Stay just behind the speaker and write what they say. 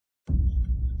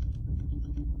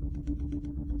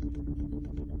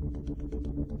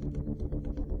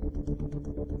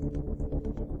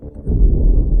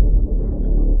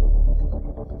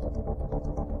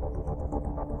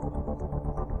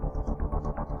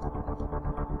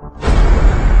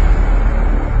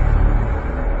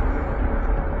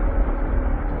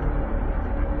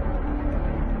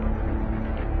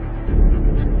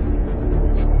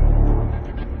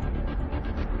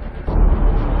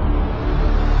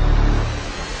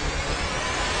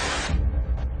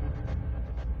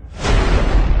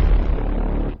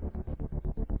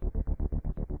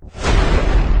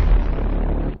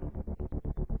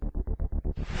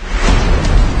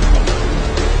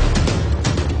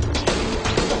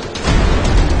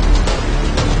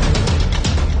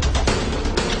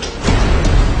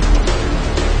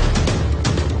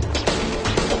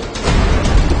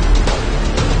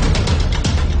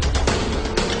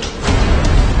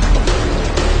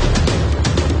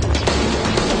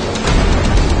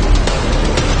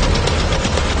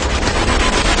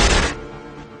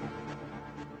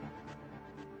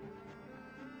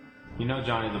Now,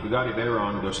 Johnny, the Bugatti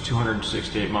Veyron goes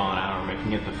 268 miles an hour,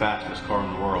 making it the fastest car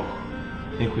in the world.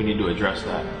 I think we need to address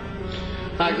that.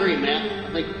 I agree, Matt.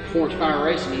 I think performance power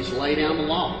racing needs to lay down the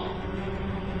law.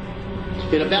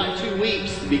 In about 2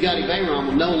 weeks, the Bugatti Veyron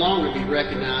will no longer be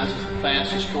recognized as the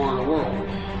fastest car in the world.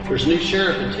 There's a new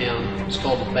sheriff in town. It's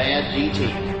called the Bad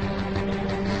GT.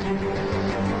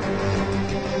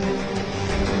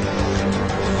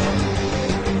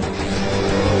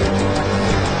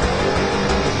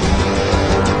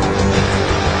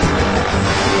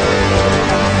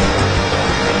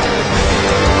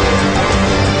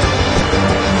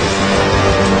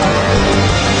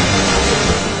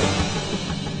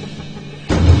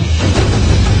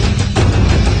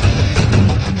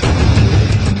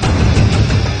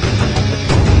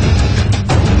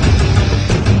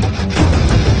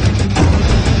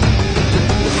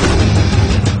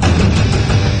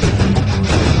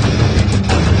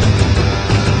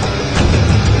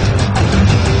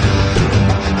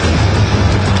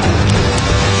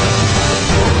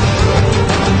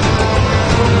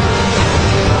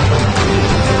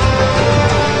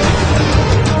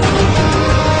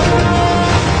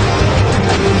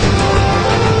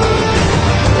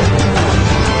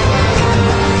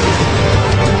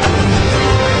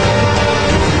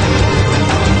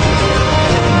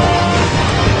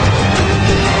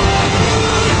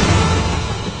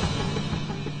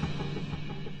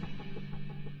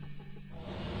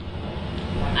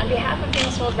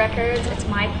 Records, it's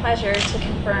my pleasure to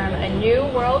confirm a new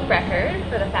world record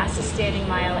for the fastest standing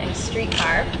mile in a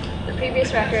streetcar. The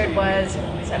previous record was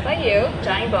set by you,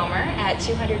 Johnny Bohmer, at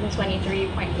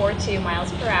 223.42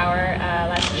 miles per hour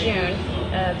last June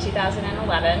of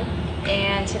 2011.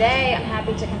 And today I'm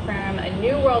happy to confirm a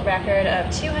new world record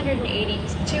of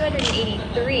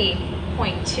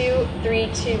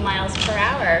 283.232 miles per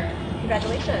hour.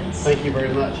 Congratulations. Thank you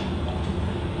very much.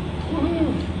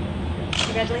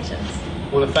 Congratulations. I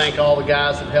want to thank all the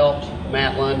guys that helped,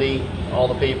 Matt Lundy, all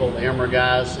the people, the Emmer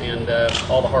guys, and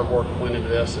all the hard work that went into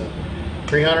this. And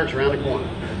 300's around the corner.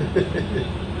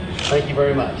 Thank you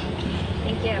very much.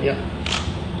 Thank you. Yep.